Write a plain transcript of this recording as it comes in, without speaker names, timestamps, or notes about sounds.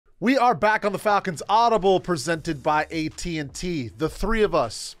We are back on the Falcons Audible, presented by AT&T. The three of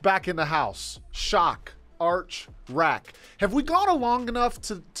us back in the house. Shock, Arch, Rack. Have we gone long enough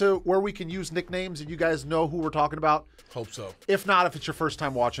to where we can use nicknames and you guys know who we're talking about? Hope so. If not, if it's your first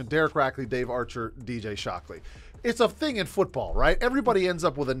time watching, Derek Rackley, Dave Archer, DJ Shockley. It's a thing in football, right? Everybody ends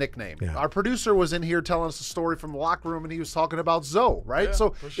up with a nickname. Yeah. Our producer was in here telling us a story from the locker room, and he was talking about Zoe, right? Yeah,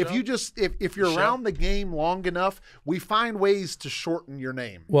 so if you just if you're around the game long enough, we find ways to shorten your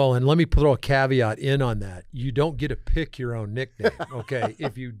name. Well, and let me throw a caveat in on that. You don't get to pick your own nickname, okay?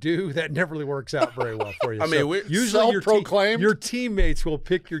 If you do, that never really works out very well for you. I mean, usually your teammates will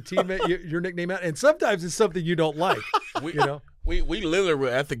pick your nickname out, and sometimes it's something you don't like. We literally were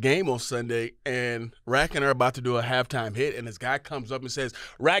at the game on Sunday, and Rack and I are about to do a halftime hit, and this guy comes up and says,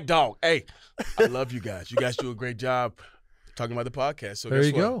 "Rack Dog, hey, I love you guys. You guys do a great job talking about the podcast." So there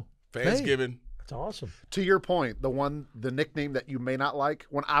you go. Thanksgiving. That's awesome. To your point, the nickname that you may not like,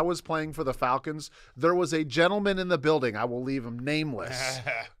 when I was playing for the Falcons, there was a gentleman in the building, I will leave him nameless,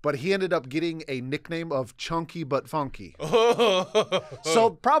 but he ended up getting a nickname of Chunky But Funky.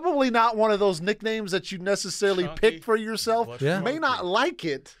 So probably not one of those nicknames that you necessarily pick for yourself. You may not like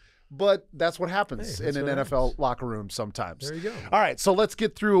it, but that's what happens in an NFL locker room sometimes. There you go. All right, so let's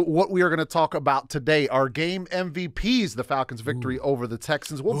get through what we are going to talk about today. Our game MVPs, the Falcons' victory over the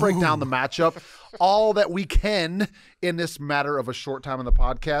Texans. We'll break down the matchup, all that we can in this matter of a short time in the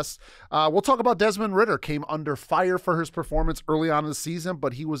podcast. We'll talk about Desmond Ridder. Came under fire for his performance early on in the season,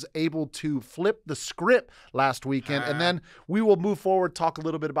 but he was able to flip the script last weekend. And then we will move forward, talk a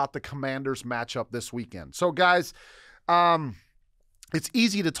little bit about the Commanders matchup this weekend. So, guys, it's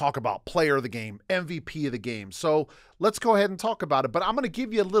easy to talk about player of the game, MVP of the game. So let's go ahead and talk about it. But I'm going to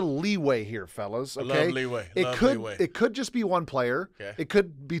give you a little leeway here, fellas. Okay? I love leeway. It could just be one player. Okay. It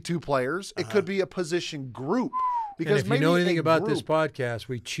could be two players. It could be a position group. Because and if you know anything about this podcast,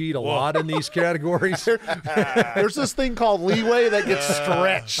 we cheat a lot in these categories. There's this thing called leeway that gets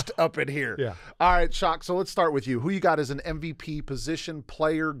stretched up in here. Yeah. All right, Shock, so let's start with you. Who you got as an MVP, position,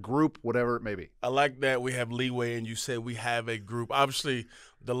 player, group, whatever it may be? I like that we have leeway, and you said we have a group. Obviously,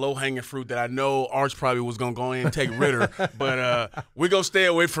 the low-hanging fruit that I know Arch probably was going to go in and take Ridder, but we're going to stay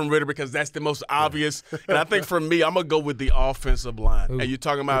away from Ridder because that's the most obvious. And I think for me, I'm going to go with the offensive line. And you're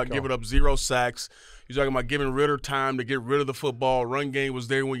talking about giving up 0 sacks. You're talking about giving Ridder time to get rid of the football. Run game was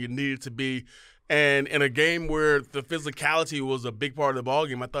there when you needed to be. And in a game where the physicality was a big part of the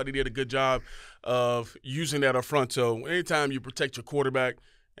ballgame, I thought he did a good job of using that up front. So anytime you protect your quarterback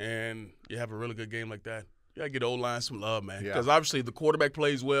and you have a really good game like that, you got to get the O-line some love, man. Because obviously the quarterback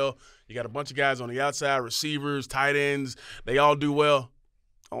plays well. You got a bunch of guys on the outside, receivers, tight ends. They all do well.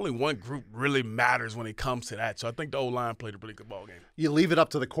 Only one group really matters when it comes to that. So I think the O-line played a really good ball game. You leave it up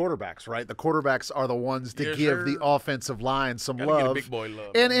to the quarterbacks, right? The quarterbacks are the ones to give the offensive line some love. Get a big boy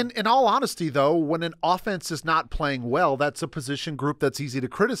love. And in all honesty, though, when an offense is not playing well, that's a position group that's easy to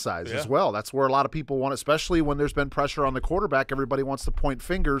criticize as well. That's where a lot of people want, especially when there's been pressure on the quarterback, everybody wants to point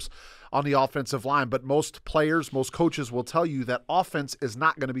fingers on the offensive line. But most players, most coaches will tell you that offense is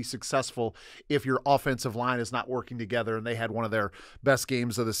not going to be successful if your offensive line is not working together, and they had one of their best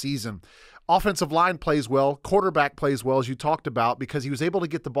games of the season. Offensive line plays well. Quarterback plays well, as you talked about, because he was able to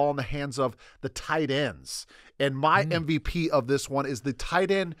get the ball in the hands of the tight ends. And my MVP of this one is the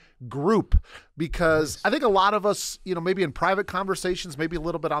tight end group, because I think a lot of us, maybe in private conversations, maybe a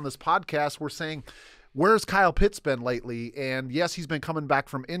little bit on this podcast, we're saying, where's Kyle Pitts been lately? And yes, he's been coming back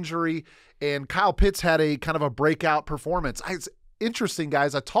from injury, and Kyle Pitts had a kind of a breakout performance. It's interesting,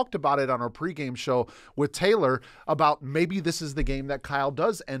 guys. I talked about it on our pregame show with Taylor about maybe this is the game that Kyle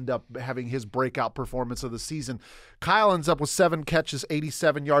does end up having his breakout performance of the season. Kyle ends up with 7 catches,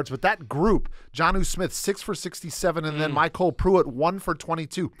 87 yards, but that group, Jonnu Smith, 6 for 67, and then Michael Pruitt, 1 for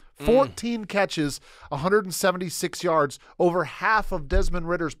 22. 14 catches, 176 yards, over half of Desmond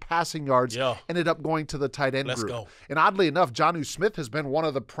Ridder's passing yards ended up going to the tight end group. Go. And oddly enough, Jonnu Smith has been one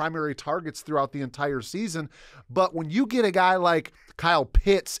of the primary targets throughout the entire season. But when you get a guy like Kyle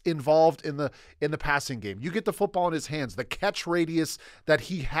Pitts involved in the passing game, you get the football in his hands, the catch radius that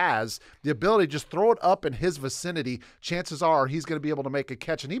he has, the ability to just throw it up in his vicinity, chances are he's going to be able to make a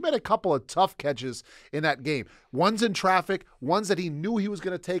catch. And he made a couple of tough catches in that game. One's in traffic, ones that he knew he was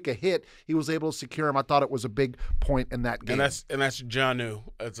going to take a hit. He was able to secure him. I thought it was a big point in that game. And that's Jonnu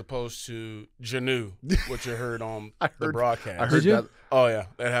as opposed to Janu, which you heard on the broadcast. I heard that. Oh, yeah,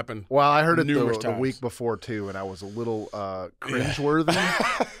 that happened. Well, I heard it the week before, too, and I was a little cringeworthy.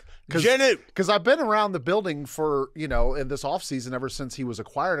 Janu! Because I've been around the building for, in this offseason ever since he was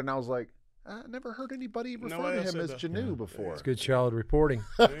acquired, and I was like, I never heard anybody refer to him as Janu before. It's good childhood reporting.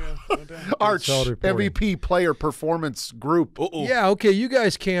 Arch, MVP player performance group. Yeah, okay, you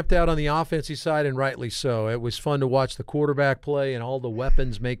guys camped out on the offensive side, and rightly so. It was fun to watch the quarterback play and all the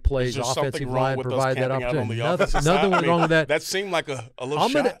weapons make plays. Offensive line provide that opportunity. Nothing went wrong with that. That seemed like a little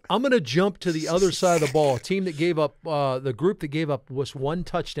shot. I'm going to jump to the other side of the ball. A team that gave up, the group that gave up was 1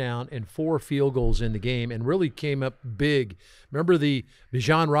 touchdown and 4 field goals in the game and really came up big. Remember the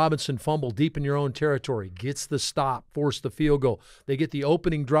Bijan Robinson fumble deep in your own territory, gets the stop, forced the field goal. They get the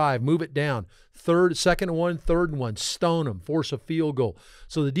opening drive, move it down. Second and 1, third and 1, stone them, force a field goal.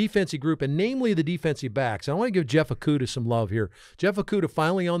 So the defensive group, and namely the defensive backs, I want to give Jeff Okudah some love here. Jeff Okudah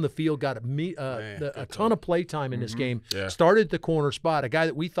finally on the field, got a ton of play time in this game, started at the corner spot, a guy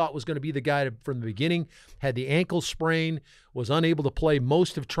that we thought was going to be the guy from the beginning, had the ankle sprain, was unable to play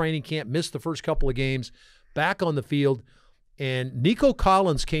most of training camp, missed the first couple of games, back on the field. And Nico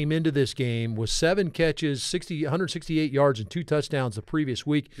Collins came into this game with 7 catches, 168 yards, and 2 touchdowns the previous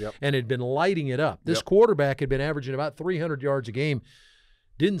week, and had been lighting it up. This quarterback had been averaging about 300 yards a game.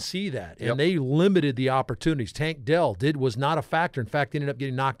 Didn't see that, and they limited the opportunities. Tank Dell was not a factor. In fact, ended up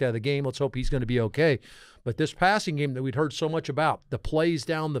getting knocked out of the game. Let's hope he's going to be okay. But this passing game that we'd heard so much about, the plays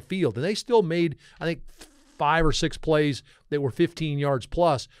down the field, and they still made, I think, 5 or 6 plays that were 15 yards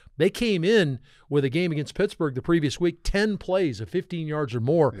plus. They came in with a game against Pittsburgh the previous week, 10 plays of 15 yards or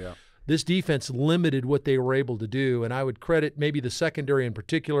more. Yeah. This defense limited what they were able to do, and I would credit maybe the secondary in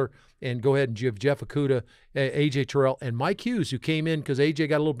particular, and go ahead and give Jeff Okudah, A.J. Terrell, and Mike Hughes, who came in because A.J.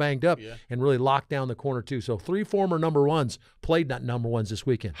 got a little banged up and really locked down the corner too. So 3 former number ones played not number ones this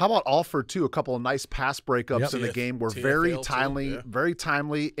weekend. How about Alford too? A couple of nice pass breakups in the game were very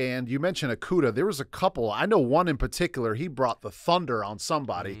timely. And you mentioned Okudah. There was a couple. I know one in particular. He brought the thunder on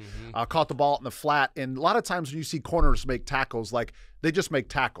somebody. Caught the ball in the flat. And a lot of times when you see corners make tackles, like they just make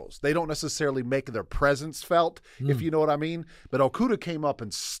tackles. They don't necessarily make their presence felt, if you know what I mean. But Okudah came up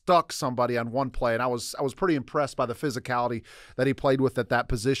and stuck somebody on one play, and I was pretty impressed by the physicality that he played with at that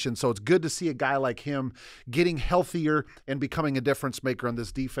position. So it's good to see a guy like him getting healthier and becoming a difference maker in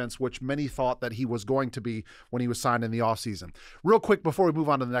this defense, which many thought that he was going to be when he was signed in the offseason. Real quick before we move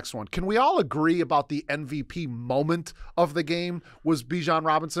on to the next one, can we all agree about the MVP moment of the game was Bijan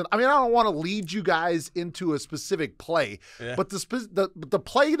Robinson? I mean, I don't want to lead you guys into a specific play, but the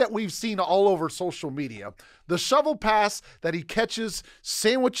play that we've seen all over social media, the shovel pass that he catches,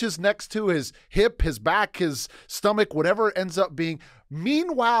 sandwiches next to his hip, his back, his stomach, whatever it ends up being,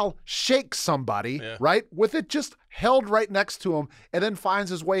 meanwhile shakes somebody, right, with it just held right next to him, and then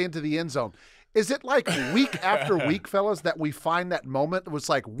finds his way into the end zone. Is it like week after week, fellas, that we find that moment? It was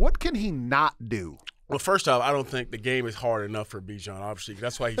like, what can he not do? Well, first off, I don't think the game is hard enough for Bijan, obviously.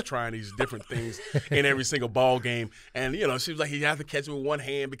 That's why he's trying these different things in every single ball game. And, you know, it seems like he has to catch it with one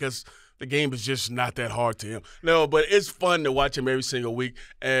hand because the game is just not that hard to him. No, but it's fun to watch him every single week.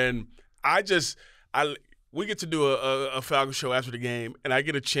 And we get to do a Falcons show after the game, and I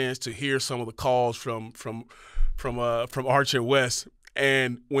get a chance to hear some of the calls from Arch and Wes.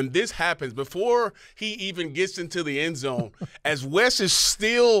 And when this happens, before he even gets into the end zone, as Wes is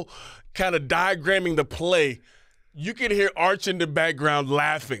still – kind of diagramming the play, you can hear Arch in the background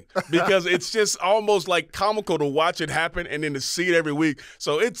laughing because it's just almost like comical to watch it happen and then to see it every week.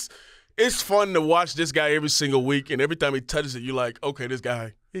 So it's fun to watch this guy every single week, and every time he touches it, you're like, okay, this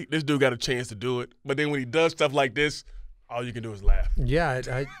dude got a chance to do it. But then when he does stuff like this, all you can do is laugh.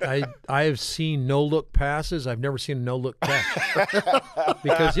 Yeah, I have seen no-look passes. I've never seen a no-look catch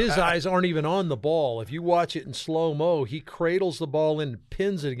because his eyes aren't even on the ball. If you watch it in slow-mo, he cradles the ball in and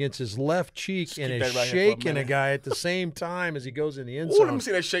pins it against his left cheek and is shaking a guy at the same time as he goes in the end zone. Let me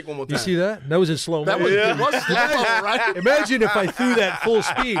see that shake one more time. You see that? That was in slow-mo. That was slow-mo, right? Imagine if I threw that full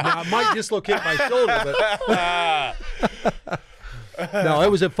speed. Now, I might dislocate my shoulder, but no,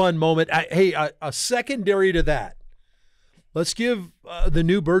 it was a fun moment. A secondary to that. Let's give the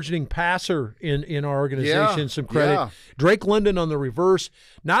new burgeoning passer in our organization some credit. Yeah. Drake London on the reverse.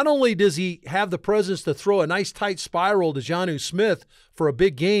 Not only does he have the presence to throw a nice tight spiral to Jonnu Smith for a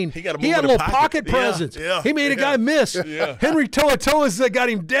big gain, he had a little pocket presence. Yeah. He made a guy miss. Yeah. Henry To'oto'o's got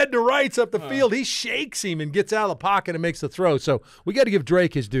him dead to rights up the field. He shakes him and gets out of the pocket and makes the throw. So we got to give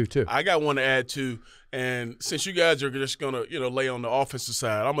Drake his due too. I got one to add too. And since you guys are just gonna, lay on the offensive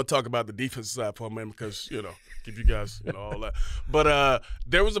side, I'm gonna talk about the defensive side for a minute because, give you guys, all that. But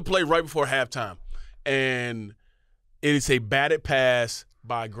there was a play right before halftime, and it is a batted pass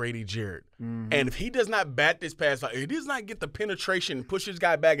by Grady Jarrett. Mm-hmm. And if he does not bat this pass, if he does not get the penetration, push his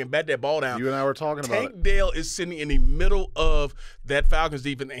guy back and bat that ball down, you and I were talking about it. Tank Dell is sitting in the middle of that Falcons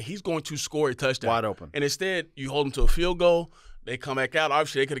defense, and he's going to score a touchdown. Wide open. And instead, you hold him to a field goal. They come back out.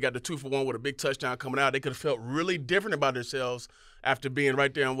 Obviously, they could have got the 2-for-1 with a big touchdown coming out. They could have felt really different about themselves after being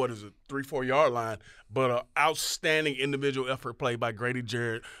right there on, 3-4 yard line. But an outstanding individual effort play by Grady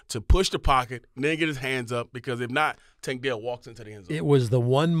Jarrett to push the pocket and then get his hands up, because if not, Tank Dell walks into the end zone. It was the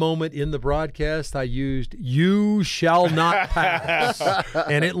one moment in the broadcast I used, "You shall not pass,"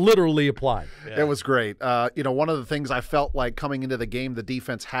 and it literally applied. Yeah. It was great. One of the things I felt like coming into the game the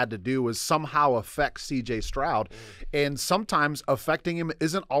defense had to do was somehow affect C.J. Stroud, and sometimes affecting him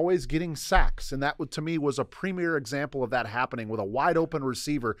isn't always getting sacks, and that, to me, was a premier example of that happening with a wide-open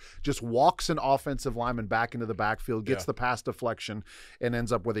receiver, just walks an offensive lineman back into the backfield, gets the pass deflection, and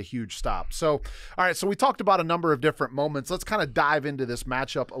ends up with a huge stop. So, all right, so we talked about a number of different moments. Let's kind of dive into this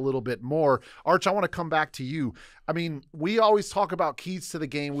matchup a little bit more. Arch, I want to come back to you. I mean, we always talk about keys to the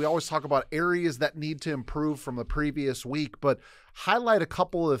game. We always talk about areas that need to improve from the previous week, but highlight a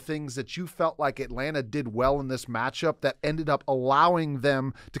couple of the things that you felt like Atlanta did well in this matchup that ended up allowing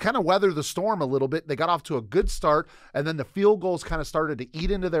them to kind of weather the storm a little bit. They got off to a good start, and then the field goals kind of started to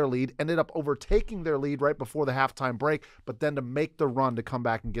eat into their lead, ended up overtaking their lead right before the halftime break, but then to make the run to come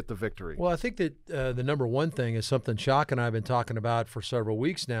back and get the victory. Well, I think that the number one thing is something Shock and I have been talking about for several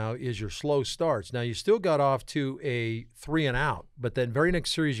weeks now, is your slow starts. Now, you still got off to a 3-and-out, but then very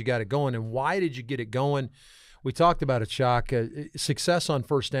next series you got it going. And why did you get it going? We talked about it, Shock. Success on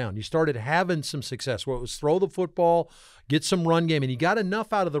first down. You started having some success where it was throw the football, get some run game, and you got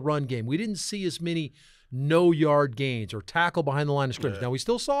enough out of the run game. We didn't see as many no-yard gains or tackle behind the line of scrimmage. Now, we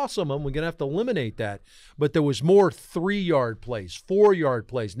still saw some of them. We're going to have to eliminate that. But there was more 3-yard plays, 4-yard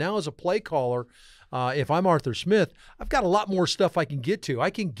plays. Now, as a play caller, if I'm Arthur Smith, I've got a lot more stuff I can get to. I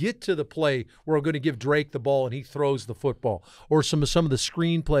can get to the play where I'm going to give Drake the ball and he throws the football, or some of the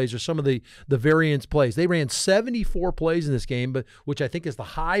screen plays, or some of the variance plays. They ran 74 plays in this game, which I think is the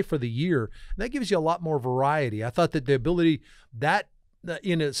high for the year. And that gives you a lot more variety. I thought that the ability that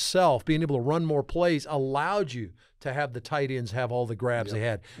in itself, being able to run more plays, allowed you to have the tight ends have all the grabs they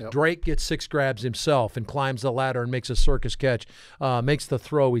had. Drake gets 6 grabs himself and climbs the ladder and makes a circus catch, makes the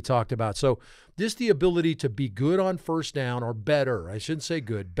throw we talked about. So just the ability to be good on first down, or better, I shouldn't say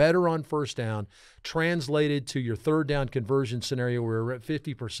good, better on first down, translated to your third down conversion scenario where we're at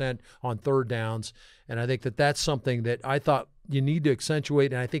 50% on third downs. And I think that that's something that I thought you need to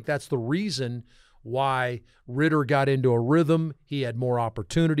accentuate, and I think that's the reason why Ridder got into a rhythm. He had more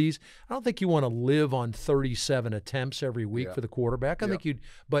opportunities. I don't think you want to live on 37 attempts every week for the quarterback. I think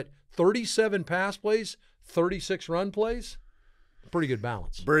but 37 pass plays, 36 run plays, pretty good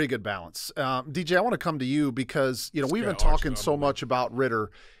balance. Very good balance. DJ, I want to come to you because, we've been talking so much about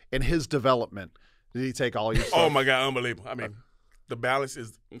Ridder and his development. Did he take all your stuff? Oh, my God, unbelievable. I mean, the balance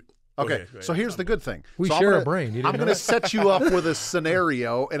is – Okay, so here's the good thing. We share a brain. I'm going to set you up with a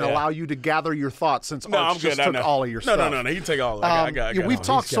scenario and allow you to gather your thoughts, since Arch just took all of your stuff. No, he can take all of it. We've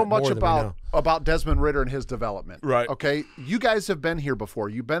talked so much about Desmond Ridder and his development. Right. Okay, you guys have been here before.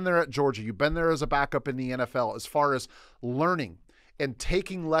 You've been there at Georgia. You've been there as a backup in the NFL as far as learning and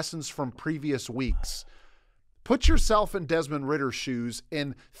taking lessons from previous weeks. Put yourself in Desmond Ridder's shoes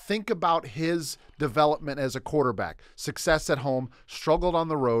and think about his development as a quarterback. Success at home, struggled on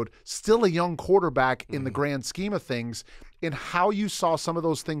the road, still a young quarterback in the grand scheme of things, and how you saw some of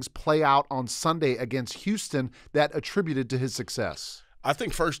those things play out on Sunday against Houston that attributed to his success. I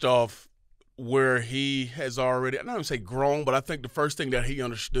think first off, where he has already, I don't even say grown, but I think the first thing that he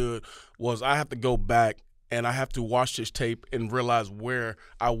understood was I have to go back and I have to watch this tape and realize where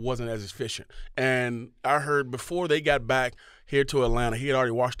I wasn't as efficient. And I heard before they got back here to Atlanta, he had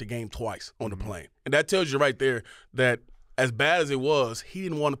already watched the game twice on the plane. And that tells you right there that as bad as it was, he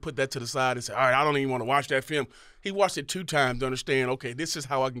didn't want to put that to the side and say, all right, I don't even want to watch that film. He watched it 2 times to understand, okay, this is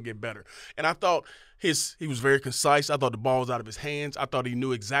how I can get better. And I thought he was very concise. I thought the ball was out of his hands. I thought he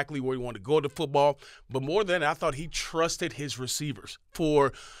knew exactly where he wanted to go with the football. But more than that, I thought he trusted his receivers.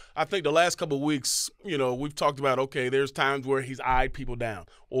 For, I think, the last couple of weeks, we've talked about, okay, there's times where he's eyed people down,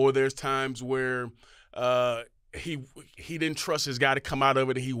 or there's times where he didn't trust his guy to come out of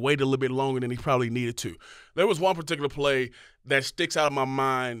it, and he waited a little bit longer than he probably needed to. There was one particular play that sticks out of my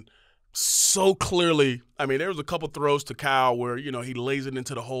mind so clearly. I mean, there was a couple throws to Kyle where, he lays it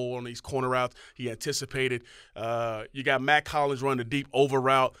into the hole on these corner routes. He anticipated. You got Matt Collins running the deep over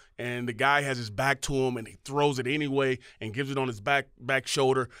route, and the guy has his back to him, and he throws it anyway and gives it on his back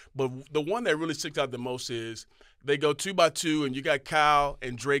shoulder. But the one that really sticks out the most is they go 2 by 2, and you got Kyle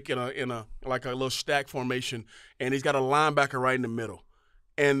and Drake in a like a little stack formation, and he's got a linebacker right in the middle.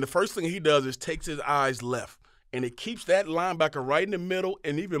 And the first thing he does is takes his eyes left, and it keeps that linebacker right in the middle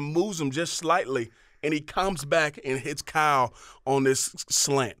and even moves him just slightly, and he comes back and hits Kyle on this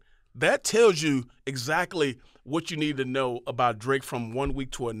slant. that tells you exactly what you need to know about Drake from one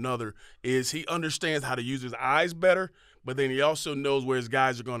week to another. Is he understands how to use his eyes better, but then he also knows where his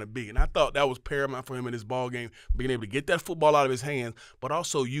guys are going to be. And I thought that was paramount for him in this ball game, being able to get that football out of his hands, but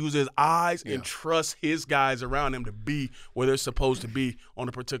also use his eyes and trust his guys around him to be where they're supposed to be on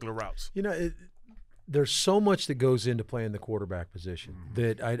the particular routes. You know, there's so much that goes into playing the quarterback position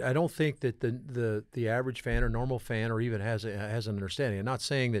that I don't think that the average fan or normal fan or even has an understanding. I'm not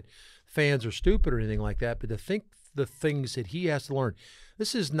saying that fans are stupid or anything like that, but to think the things that he has to learn.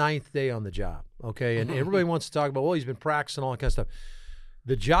 This is 9th day on the job, okay? And everybody wants to talk about, well, he's been practicing, all that kind of stuff.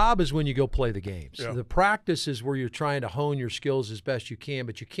 The job is when you go play the games. Yeah. The practice is where you're trying to hone your skills as best you can,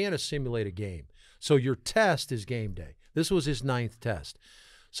 but you can't simulate a game. So your test is game day. This was his 9th test.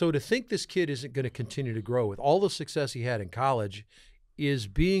 So to think this kid isn't going to continue to grow with all the success he had in college is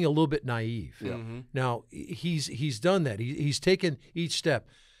being a little bit naive. Yeah. Now, he's done that. He's taken each step.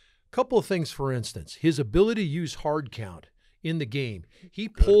 Couple of things, for instance, his ability to use hard count in the game. He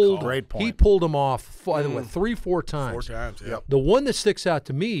pulled him off 3-4 times. 4 times, yeah. The one that sticks out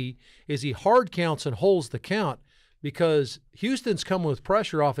to me is he hard counts and holds the count because Houston's coming with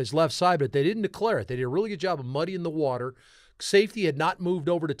pressure off his left side, but they didn't declare it. They did a really good job of muddying the water. Safety had not moved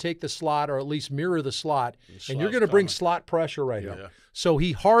over to take the slot or at least mirror the slot, and you're going to bring slot pressure right here. So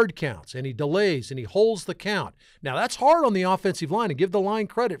he hard counts, and he delays, and he holds the count. Now, that's hard on the offensive line, and give the line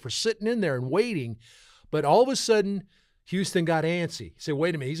credit for sitting in there and waiting. But all of a sudden, Houston got antsy. He said,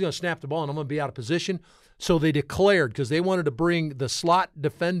 wait a minute, he's going to snap the ball, and I'm going to be out of position. So they declared, because they wanted to bring the slot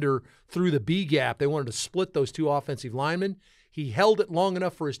defender through the B gap. They wanted to split those two offensive linemen. He held it long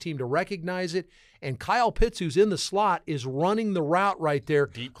enough for his team to recognize it. And Kyle Pitts, who's in the slot, is running the route right there.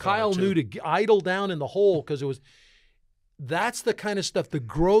 Kyle knew to idle down in the hole because it was – that's the kind of stuff, the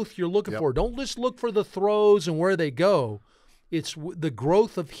growth you're looking for. Don't just look for the throws and where they go. It's the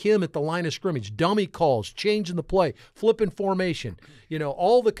growth of him at the line of scrimmage, dummy calls, changing the play, flipping formation,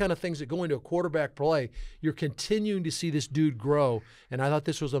 all the kind of things that go into a quarterback play. You're continuing to see this dude grow, and I thought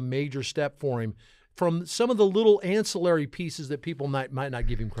this was a major step for him from some of the little ancillary pieces that people might not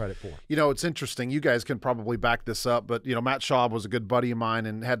give him credit for. It's interesting. You guys can probably back this up, but, Matt Schaub was a good buddy of mine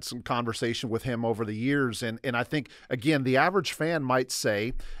and had some conversation with him over the years. And I think, again, the average fan might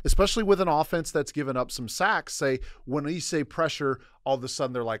say, especially with an offense that's given up some sacks, say, when you say pressure, all of a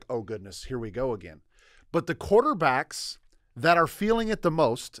sudden they're like, oh, goodness, here we go again. But the quarterbacks that are feeling it the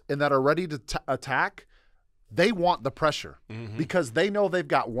most and that are ready to attack, they want the pressure because they know they've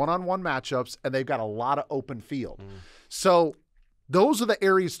got one-on-one matchups and they've got a lot of open field. So those are the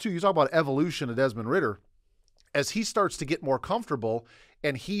areas, too. You talk about evolution of Desmond Ridder. As he starts to get more comfortable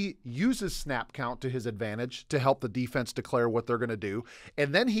and he uses snap count to his advantage to help the defense declare what they're going to do,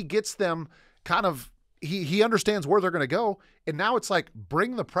 and then he gets them kind of he understands where they're going to go, and now it's like,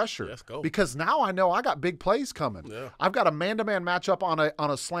 bring the pressure. Let's go. Because now I know I got big plays coming. Yeah. I've got a man-to-man matchup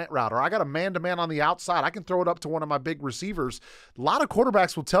on a slant route, or I got a man-to-man on the outside. I can throw it up to one of my big receivers. A lot of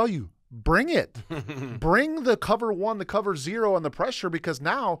quarterbacks will tell you, bring it. Bring the cover 1, the cover 0, and the pressure, because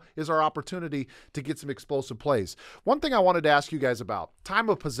now is our opportunity to get some explosive plays. One thing I wanted to ask you guys about, time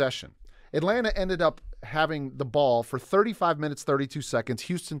of possession. Atlanta ended up having the ball for 35 minutes, 32 seconds,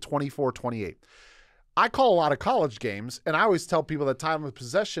 Houston 24-28. I call a lot of college games, and I always tell people that time of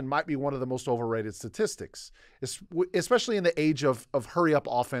possession might be one of the most overrated statistics, especially in the age of hurry-up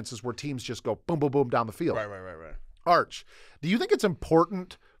offenses where teams just go boom, boom, boom down the field. Right. Arch, do you think it's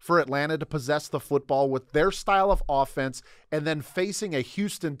important for Atlanta to possess the football with their style of offense and then facing a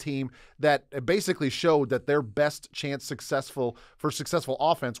Houston team that basically showed that their best chance successful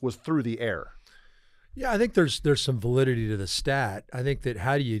offense was through the air? Yeah, I think there's some validity to the stat. I think that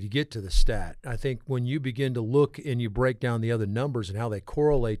how do you get to the stat? I think when you begin to look and you break down the other numbers and how they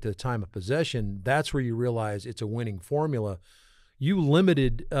correlate to the time of possession, that's where you realize it's a winning formula. You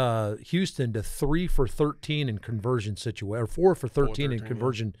limited Houston to 3 for 13 in conversion situations, or 4 for 13 in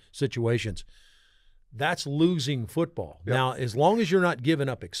conversion situations. That's losing football. Yep. Now, as long as you're not giving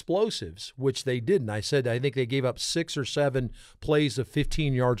up explosives, which they didn't. I think they gave up 6 or 7 plays of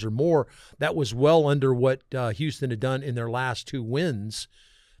 15 yards or more. That was well under what Houston had done in their last 2 wins.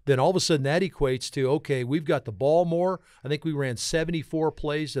 Then all of a sudden that equates to, okay, we've got the ball more. I think we ran 74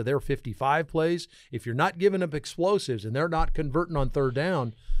 plays to their 55 plays. If you're not giving up explosives and they're not converting on third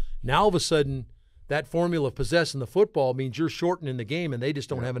down, now all of a sudden that formula of possessing the football means you're shortening the game and they just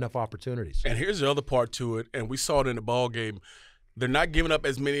don't have enough opportunities. And here's the other part to it, and we saw it in the ball game. They're not giving up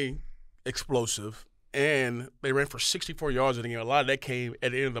as many explosive, and they ran for 64 yards in the game. A lot of that came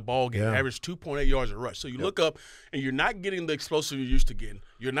at the end of the ball game, averaged 2.8 yards a rush. So you look up, and you're not getting the explosive you're used to getting.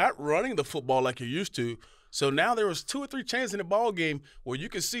 You're not running the football like you're used to. So now there was 2 or 3 chances in the ball game where you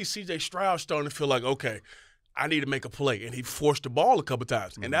can see C.J. Stroud starting to feel like, okay, I need to make a play, and he forced the ball a couple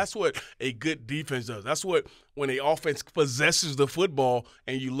times. And that's what a good defense does. That's what when the offense possesses the football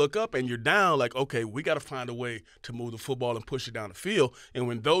and you look up and you're down, like, okay, we got to find a way to move the football and push it down the field. And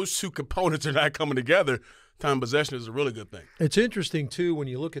when those two components are not coming together, time possession is a really good thing. It's interesting, too, when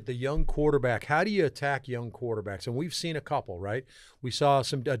you look at the young quarterback. How do you attack young quarterbacks? And we've seen a couple, right? We saw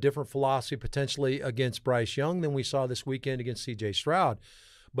a different philosophy potentially against Bryce Young than we saw this weekend against C.J. Stroud.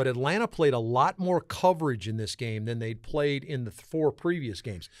 But Atlanta played a lot more coverage in this game than they'd played in the 4 previous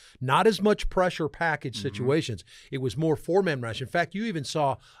games. Not as much pressure package situations. It was more 4-man rush. In fact, you even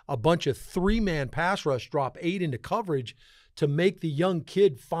saw a bunch of 3-man pass rush drop 8 into coverage to make the young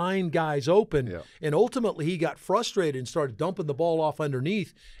kid find guys open. Yeah. And ultimately, he got frustrated and started dumping the ball off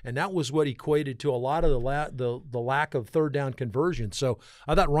underneath, and that was what equated to a lot of the lack of third down conversion. So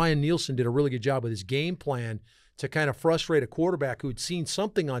I thought Ryan Nielsen did a really good job with his game plan to kind of frustrate a quarterback who'd seen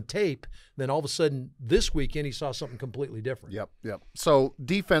something on tape. Then all of a sudden this weekend he saw something completely different. Yep. So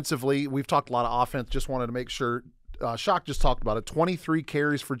defensively, we've talked a lot of offense. Just wanted to make sure. Shock just talked about it. 23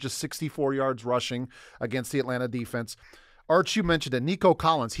 carries for just 64 yards rushing against the Atlanta defense. Arch, you mentioned it. Nico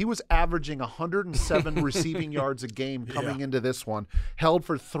Collins, he was averaging 107 receiving yards a game coming into this one. Held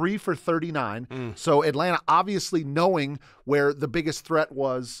for 3 for 39. So Atlanta obviously knowing where the biggest threat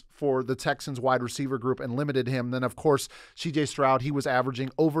was for the Texans wide receiver group and limited him. Then, of course, C.J. Stroud, he was averaging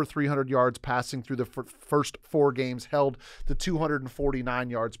over 300 yards passing through the first 4 games, held to 249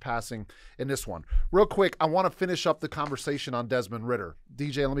 yards passing in this one. Real quick, I want to finish up the conversation on Desmond Ridder.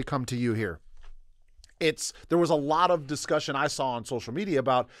 DJ, let me come to you here. There was a lot of discussion I saw on social media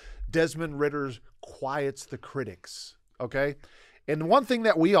about Desmond Ridder quiets the critics, okay? And one thing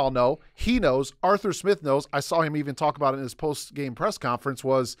that we all know, he knows, Arthur Smith knows, I saw him even talk about it in his post-game press conference,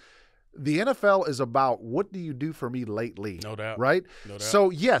 was the NFL is about what do you do for me lately? No doubt. Right? No doubt.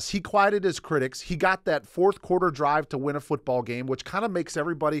 So, yes, he quieted his critics. He got that fourth quarter drive to win a football game, which kind of makes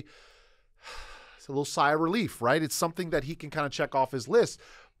everybody it's a little sigh of relief, right? It's something that he can kind of check off his list.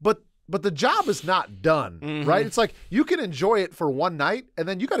 But the job is not done, right? It's like you can enjoy it for one night, and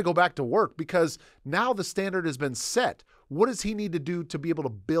then you got to go back to work because now the standard has been set. What does he need to do to be able to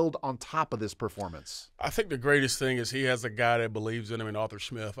build on top of this performance? I think the greatest thing is he has a guy that believes in him in Arthur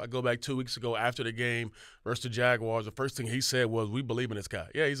Smith. I go back 2 weeks ago after the game versus the Jaguars. The first thing he said was, we believe in this guy.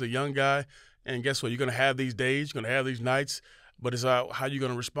 Yeah, he's a young guy, and guess what? You're going to have these days. You're going to have these nights. But it's how you're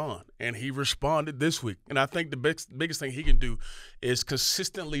going to respond. And he responded this week. And I think the biggest thing he can do is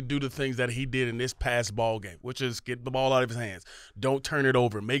consistently do the things that he did in this past ball game, which is get the ball out of his hands. Don't turn it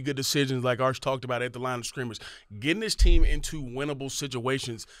over. Make good decisions like Arch talked about at the line of scrimmage. Getting this team into winnable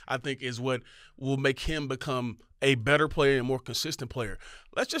situations, I think, is what will make him become a better player and more consistent player.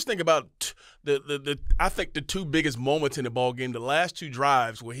 Let's just think about I think the 2 biggest moments in the ball game, the last 2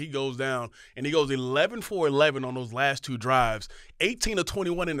 drives where he goes down and he goes 11 for 11 on those last 2 drives, 18 of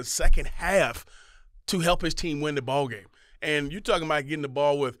 21 in the second half to help his team win the ball game. And you're talking about getting the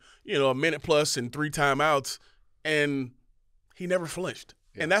ball with, a minute plus and 3 timeouts, and he never flinched.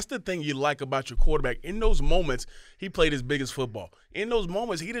 Yeah. And that's the thing you like about your quarterback. In those moments, he played his biggest football. In those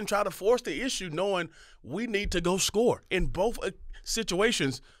moments, he didn't try to force the issue knowing we need to go score. In both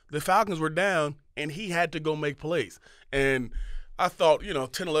situations, the Falcons were down, and he had to go make plays. And I thought,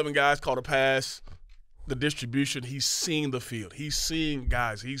 10, 11 guys caught a pass. The distribution, he's seeing the field. He's seeing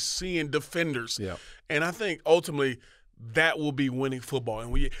guys. He's seeing defenders. Yeah. And I think ultimately – that will be winning football.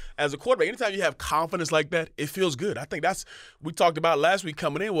 And as a quarterback, anytime you have confidence like that, it feels good. I think that's we talked about last week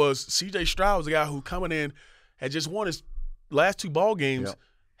coming in was C.J. Stroud was a guy who coming in had just won his last 2 ball games,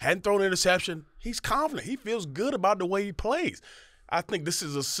 hadn't thrown an interception. He's confident. He feels good about the way he plays. I think this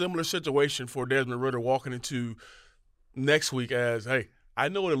is a similar situation for Desmond Ridder walking into next week as, hey, I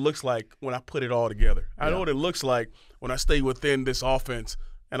know what it looks like when I put it all together. I know what it looks like when I stay within this offense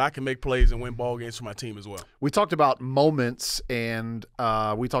and I can make plays and win ball games for my team as well. We talked about moments, and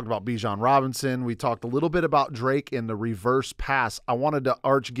we talked about Bijan Robinson. We talked a little bit about Drake in the reverse pass. I wanted to,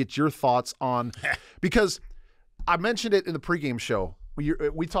 Arch, get your thoughts on – because I mentioned it in the pregame show.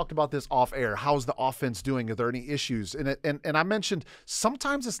 We talked about this off air. How's the offense doing? Are there any issues? And I mentioned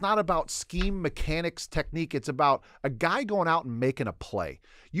sometimes it's not about scheme, mechanics, technique. It's about a guy going out and making a play.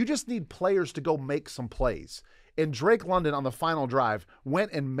 You just need players to go make some plays. And Drake London on the final drive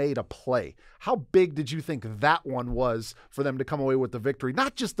went and made a play. How big did you think that one was for them to come away with the victory?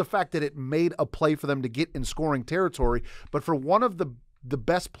 Not just the fact that it made a play for them to get in scoring territory, but for one of the the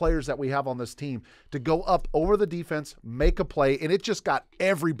best players that we have on this team, to go up over the defense, make a play, and it just got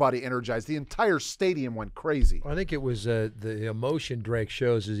everybody energized. The entire stadium went crazy. I think it was the emotion Drake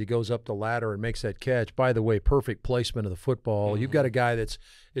shows as he goes up the ladder and makes that catch. By the way, perfect placement of the football. You've got a guy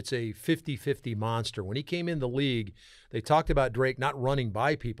it's a 50-50 monster. When he came in the league, they talked about Drake not running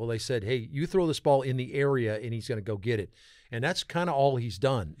by people. They said, hey, you throw this ball in the area and he's going to go get it. And that's kind of all he's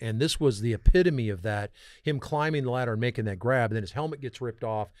done. And this was the epitome of that, him climbing the ladder and making that grab. And then his helmet gets ripped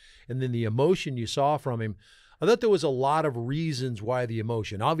off. And then the emotion you saw from him, I thought there was a lot of reasons why the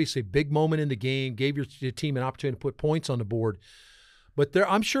emotion. Obviously, big moment in the game, gave your team an opportunity to put points on the board. But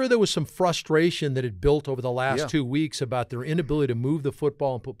I'm sure there was some frustration that had built over the last 2 weeks about their inability to move the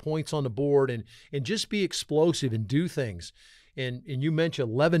football and put points on the board and just be explosive and do things. And you mentioned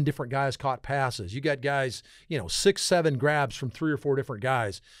 11 different guys caught passes. You got guys, 6, 7 grabs from 3 or 4 different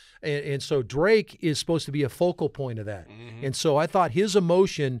guys. And so Drake is supposed to be a focal point of that. And so I thought his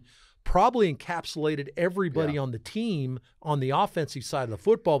emotion probably encapsulated everybody on the team on the offensive side of the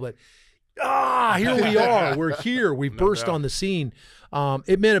football. But here we are. We're here. We burst on the scene.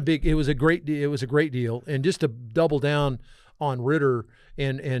 It was a great deal. And just to double down on Ridder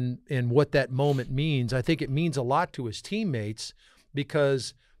and what that moment means, I think it means a lot to his teammates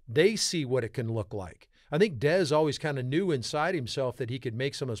because they see what it can look like. I think Dez always kind of knew inside himself that he could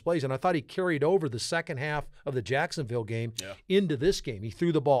make some of those plays, and I thought he carried over the second half of the Jacksonville game into this game. He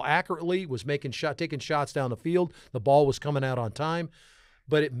threw the ball accurately, was taking shots down the field. The ball was coming out on time.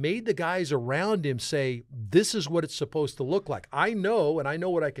 But it made the guys around him say, this is what it's supposed to look like. I know, and I know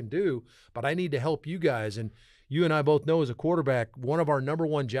what I can do, but I need to help you guys. And you and I both know as a quarterback, one of our number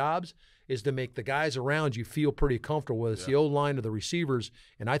one jobs is to make the guys around you feel pretty comfortable, whether it's the O-line or the receivers.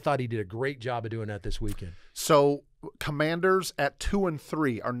 And I thought he did a great job of doing that this weekend. So Commanders at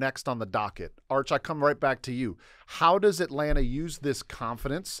 2-3 are next on the docket. Arch, I come right back to you. How does Atlanta use this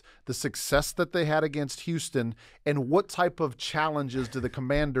confidence, the success that they had against Houston, and what type of challenges do the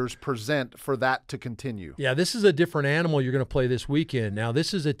Commanders present for that to continue? Yeah, this is a different animal you're going to play this weekend. Now,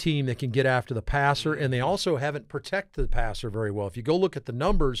 this is a team that can get after the passer, and they also haven't protected the passer very well. If you go look at the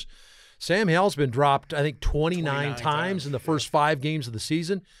numbers, Sam Howell's been dropped, I think, 29 times in the first 5 games of the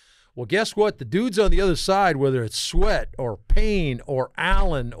season. Well, guess what? The dudes on the other side, whether it's Sweat or Payne or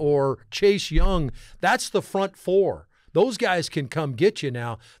Allen or Chase Young, that's the front 4. Those guys can come get you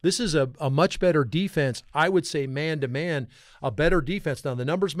now. This is a much better defense. I would say man-to-man, a better defense. Now, the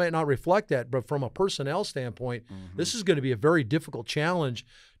numbers might not reflect that, but from a personnel standpoint, this is going to be a very difficult challenge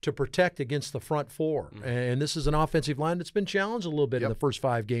to protect against the front 4. And this is an offensive line that's been challenged a little bit in the first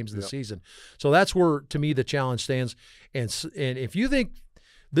 5 games of the season. So that's where, to me, the challenge stands. And if you think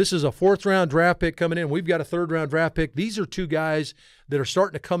this is a 4th-round draft pick coming in, we've got a 3rd-round draft pick, these are 2 guys that are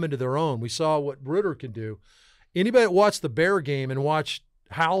starting to come into their own. We saw what Ridder can do. Anybody that watched the Bear game and watched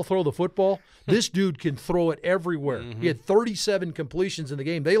Howell throw the football, this dude can throw it everywhere. He had 37 completions in the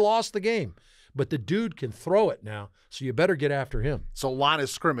game. They lost the game, but the dude can throw it now, so you better get after him. So line of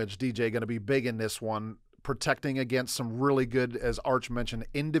scrimmage, DJ, going to be big in this one, protecting against some really good, as Arch mentioned,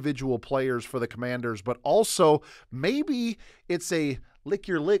 individual players for the Commanders, but also maybe it's a lick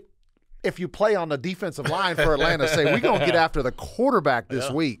your lick if you play on the defensive line for Atlanta. Say, we're going to get after the quarterback this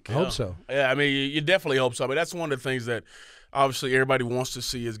week. I hope so. Yeah, I mean, you definitely hope so. I mean, that's one of the things that obviously everybody wants to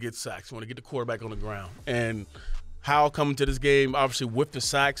see is get sacks. You want to get the quarterback on the ground. And Howell coming to this game, obviously with the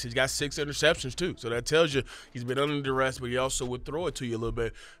sacks, he's got 6 interceptions too. So that tells you he's been under duress, but he also would throw it to you a little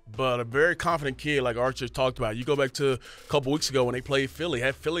bit. But a very confident kid like Archer talked about. You go back to a couple weeks ago when they played Philly,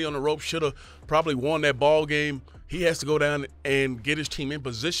 had Philly on the rope, should have probably won that ball game. He has to go down and get his team in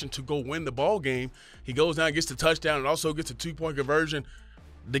position to go win the ball game. He goes down, gets the touchdown, and also gets a 2-point conversion.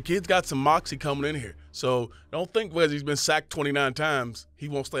 The kid's got some moxie coming in here. So don't think because he's been sacked 29 times, he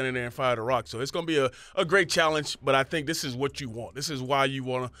won't stand in there and fire the rock. So it's going to be a great challenge, but I think this is what you want. This is why you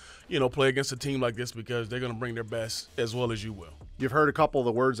want to, play against a team like this, because they're going to bring their best as well as you will. You've heard a couple of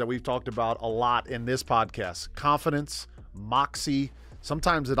the words that we've talked about a lot in this podcast: confidence, moxie.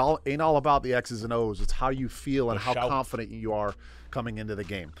 Sometimes it ain't all about the X's and O's. It's how you feel and how confident you are coming into the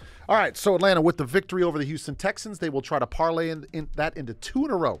game. All right, so Atlanta, with the victory over the Houston Texans, they will try to parlay that into 2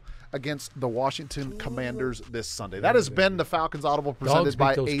 in a row against the Washington Commanders this Sunday. That has been the Falcons Audible presented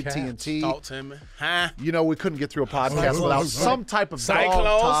by AT&T. Talk to me. Huh? We couldn't get through a podcast without some type of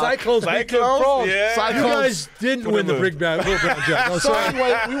Cyclones. Yeah. You guys didn't win the Big Brown Jack. So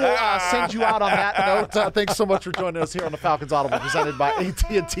anyway, we will send you out on that note. Thanks so much for joining us here on the Falcons Audible presented by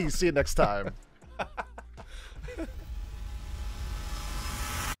AT&T. See you next time.